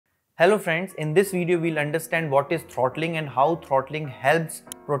Hello friends, in this video we'll understand what is throttling and how throttling helps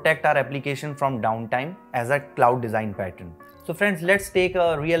protect our application from downtime as a cloud design pattern. So friends, let's take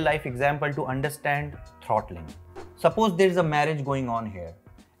a real life example to understand throttling. Suppose there is a marriage going on here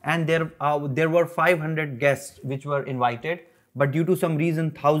and there were 500 guests which were invited, but due to some reason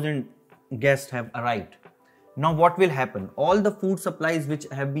 1000 guests have arrived. Now what will happen? All the food supplies which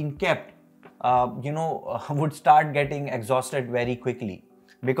have been kept would start getting exhausted very quickly,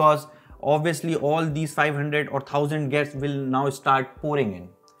 because obviously all these 500 or 1000 guests will now start pouring in.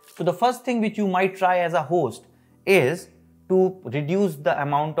 So the first thing which you might try as a host is to reduce the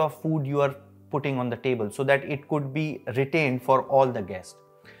amount of food you are putting on the table so that it could be retained for all the guests.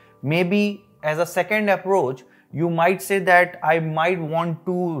 Maybe as a second approach, you might say that I might want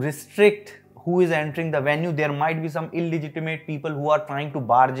to restrict who is entering the venue. There might be some illegitimate people who are trying to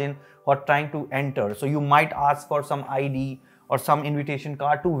barge in or trying to enter. So you might ask for some ID or some invitation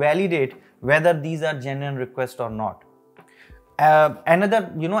card to validate whether these are genuine requests or not.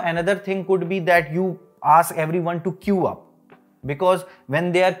 Another thing could be that you ask everyone to queue up, because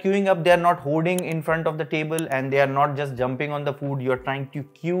when they are queuing up, they are not holding in front of the table and they are not just jumping on the food. You are trying to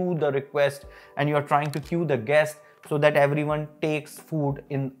queue the request and you are trying to queue the guest so that everyone takes food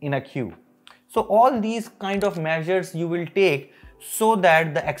in a queue. So all these kind of measures you will take so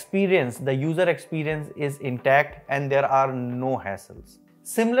that the user experience is intact and there are no hassles.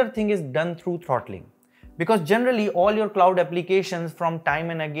 Similar thing is done through throttling, because generally all your cloud applications from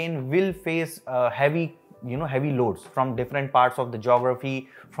time and again will face heavy loads from different parts of the geography,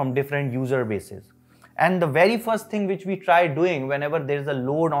 from different user bases. And the very first thing which we try doing whenever there is a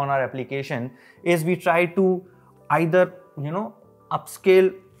load on our application is we try to either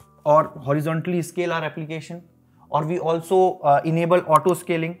upscale or horizontally scale our application, or we also enable auto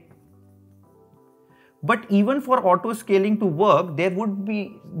scaling. But even for auto scaling to work, there would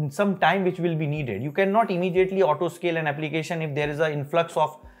be some time which will be needed. You cannot immediately auto scale an application if there is an influx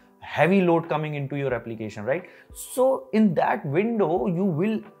of heavy load coming into your application, right? So in that window, you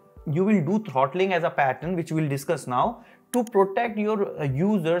will do throttling as a pattern, which we'll discuss now, to protect your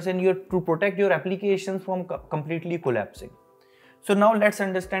users and to protect your applications from completely collapsing. So now let's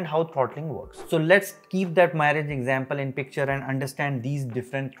understand how throttling works. So let's keep that marriage example in picture and understand these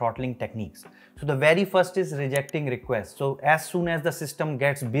different throttling techniques. So the very first is rejecting requests. So as soon as the system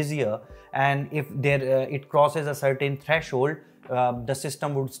gets busier and if it crosses a certain threshold, the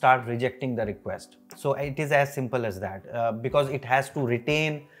system would start rejecting the request. So it is as simple as that, because it has to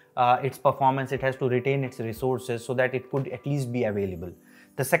retain its performance, it has to retain its resources so that it could at least be available.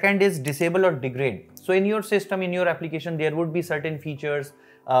 The second is disable or degrade. So in your system, in your application, there would be certain features,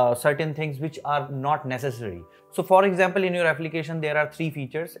 certain things which are not necessary. So for example, in your application, there are 3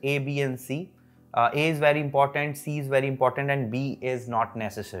 features, A, B and C. A is very important, C is very important, and B is not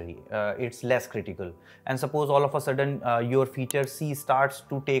necessary. It's less critical. And suppose all of a sudden your feature C starts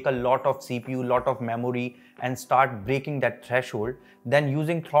to take a lot of CPU, lot of memory and start breaking that threshold, then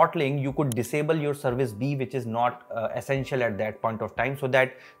using throttling, you could disable your service B, which is not essential at that point of time, so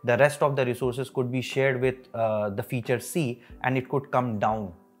that the rest of the resources could be shared with the feature C and it could come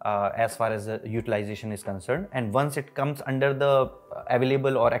down as far as the utilization is concerned. And once it comes under the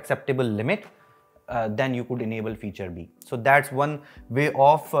available or acceptable limit, then you could enable feature B. So that's one way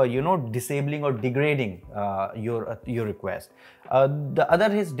of disabling or degrading your request. The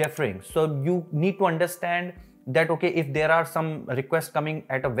other is deferring. So you need to understand that if there are some requests coming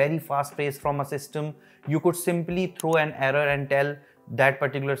at a very fast pace from a system, you could simply throw an error and tell that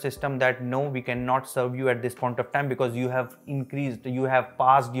particular system that no, we cannot serve you at this point of time because you have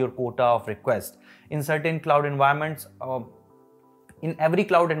passed your quota of requests. In certain cloud environments, in every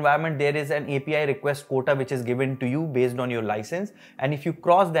cloud environment, there is an API request quota which is given to you based on your license. And if you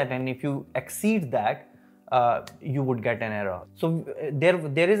cross that and if you exceed that, you would get an error. So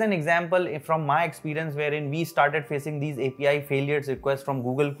there is an example from my experience wherein we started facing these API failures requests from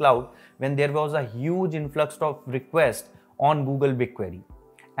Google Cloud when there was a huge influx of requests on Google BigQuery.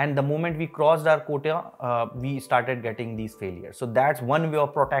 And the moment we crossed our quota, we started getting these failures. So that's one way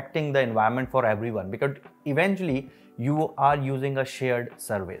of protecting the environment for everyone, because eventually you are using a shared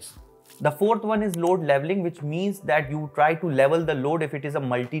service. The fourth one is load leveling, which means that you try to level the load if it is a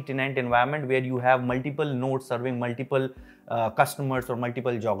multi-tenant environment where you have multiple nodes serving multiple customers or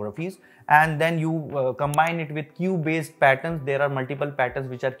multiple geographies, and then you combine it with queue-based patterns. There are multiple patterns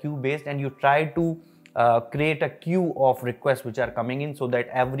which are queue-based, and you try to create a queue of requests which are coming in so that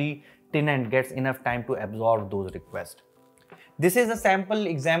every tenant gets enough time to absorb those requests. This is a sample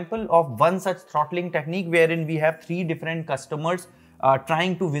example of one such throttling technique wherein we have 3 different customers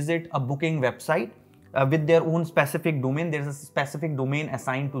trying to visit a booking website, with their own specific domain. There's a specific domain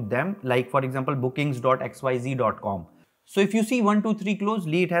assigned to them, like for example bookings.xyz.com. So if you see 1, 2, 3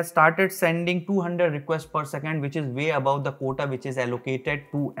 closely, it has started sending 200 requests per second, which is way above the quota which is allocated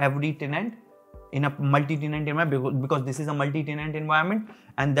to every tenant in a multi-tenant environment, because this is a multi-tenant environment,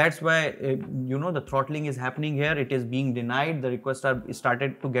 and that's why the throttling is happening here. It is being denied, the requests are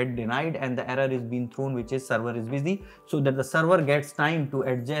started to get denied, and the error is being thrown, which is server is busy, so that the server gets time to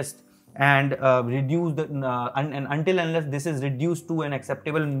adjust and reduce the and until unless this is reduced to an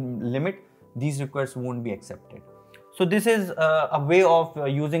acceptable limit, these requests won't be accepted. So this is a way of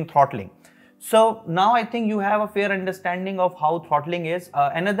using throttling. So now I think you have a fair understanding of how throttling is.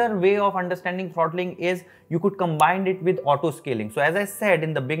 Another way of understanding throttling is you could combine it with auto scaling. So as I said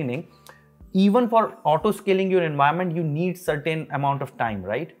in the beginning, even for auto scaling your environment, you need certain amount of time,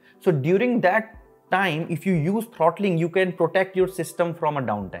 right? So during that time, if you use throttling, you can protect your system from a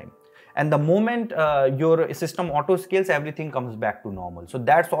downtime. And the moment your system auto scales, everything comes back to normal. So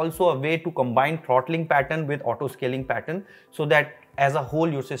that's also a way to combine throttling pattern with auto scaling pattern, so that as a whole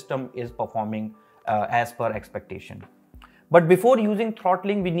your system is performing as per expectation. But before using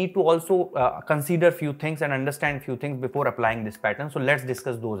throttling, we need to also consider few things and understand few things before applying this pattern. So let's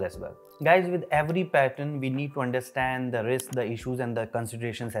discuss those as well. Guys, with every pattern, we need to understand the risks, the issues and the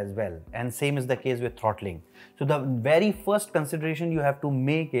considerations as well. And same is the case with throttling. So the very first consideration you have to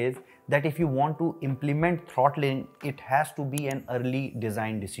make is that if you want to implement throttling, it has to be an early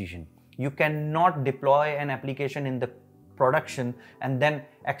design decision. You cannot deploy an application in the production and then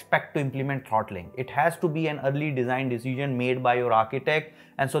expect to implement throttling. It has to be an early design decision made by your architect,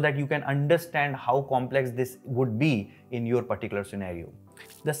 and so that you can understand how complex this would be in your particular scenario.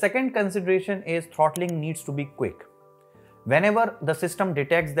 The second consideration is throttling needs to be quick. Whenever the system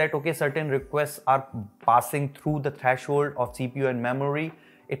detects that certain requests are passing through the threshold of CPU and memory,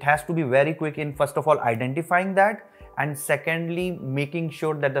 it has to be very quick in first of all identifying that, and secondly making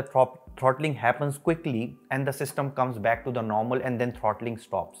sure that the throttling happens quickly and the system comes back to the normal, and then throttling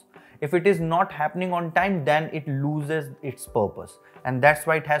stops. If it is not happening on time, then it loses its purpose, and that's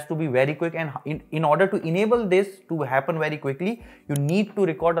why it has to be very quick. And in order to enable this to happen very quickly, you need to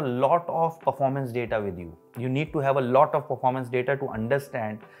record a lot of performance data with you. You need to have a lot of performance data to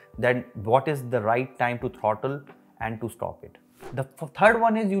understand that what is the right time to throttle and to stop it. The third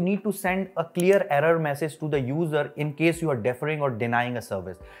one is you need to send a clear error message to the user in case you are deferring or denying a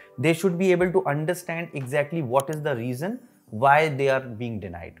service. They should be able to understand exactly what is the reason why they are being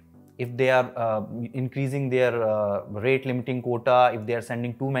denied. If they are increasing their rate limiting quota, if they are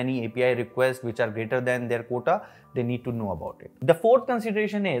sending too many API requests which are greater than their quota, they need to know about it. The fourth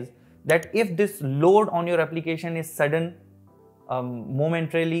consideration is that if this load on your application is sudden,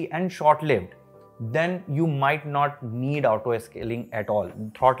 momentarily and short-lived, then you might not need auto scaling at all.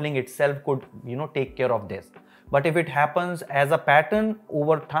 Throttling itself could take care of this. But if it happens as a pattern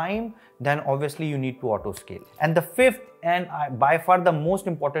over time, then obviously you need to auto scale. And the fifth and by far the most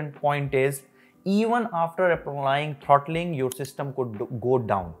important point is, even after applying throttling, your system could go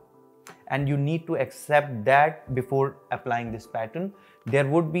down, and you need to accept that before applying this pattern. There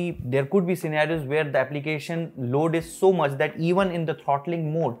could be scenarios where the application load is so much that even in the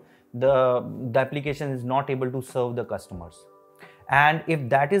throttling mode, the application is not able to serve the customers. And if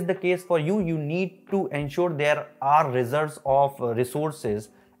that is the case for you, you need to ensure there are reserves of resources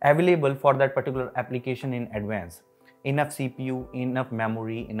available for that particular application in advance. Enough CPU, enough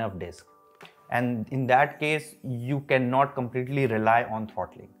memory, enough disk. And in that case, you cannot completely rely on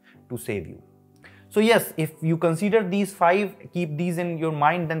throttling to save you. So yes, if you consider these 5, keep these in your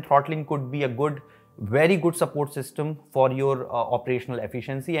mind, then throttling could be a very good support system for your operational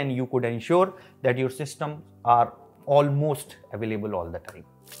efficiency, and you could ensure that your systems are almost available all the time.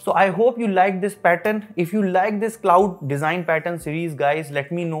 So I hope you like this pattern. If you like this cloud design pattern series, guys,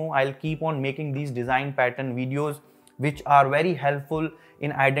 let me know. I'll keep on making these design pattern videos which are very helpful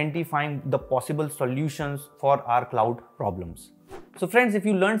in identifying the possible solutions for our cloud problems. So friends, if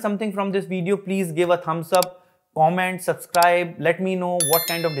you learned something from this video, please give a thumbs up, comment, subscribe. Let me know what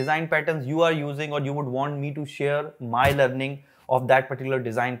kind of design patterns you are using, or you would want me to share my learning of that particular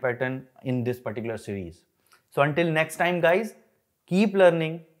design pattern in this particular series. So until next time, guys, keep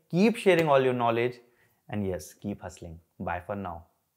learning, keep sharing all your knowledge, and yes, keep hustling. Bye for now.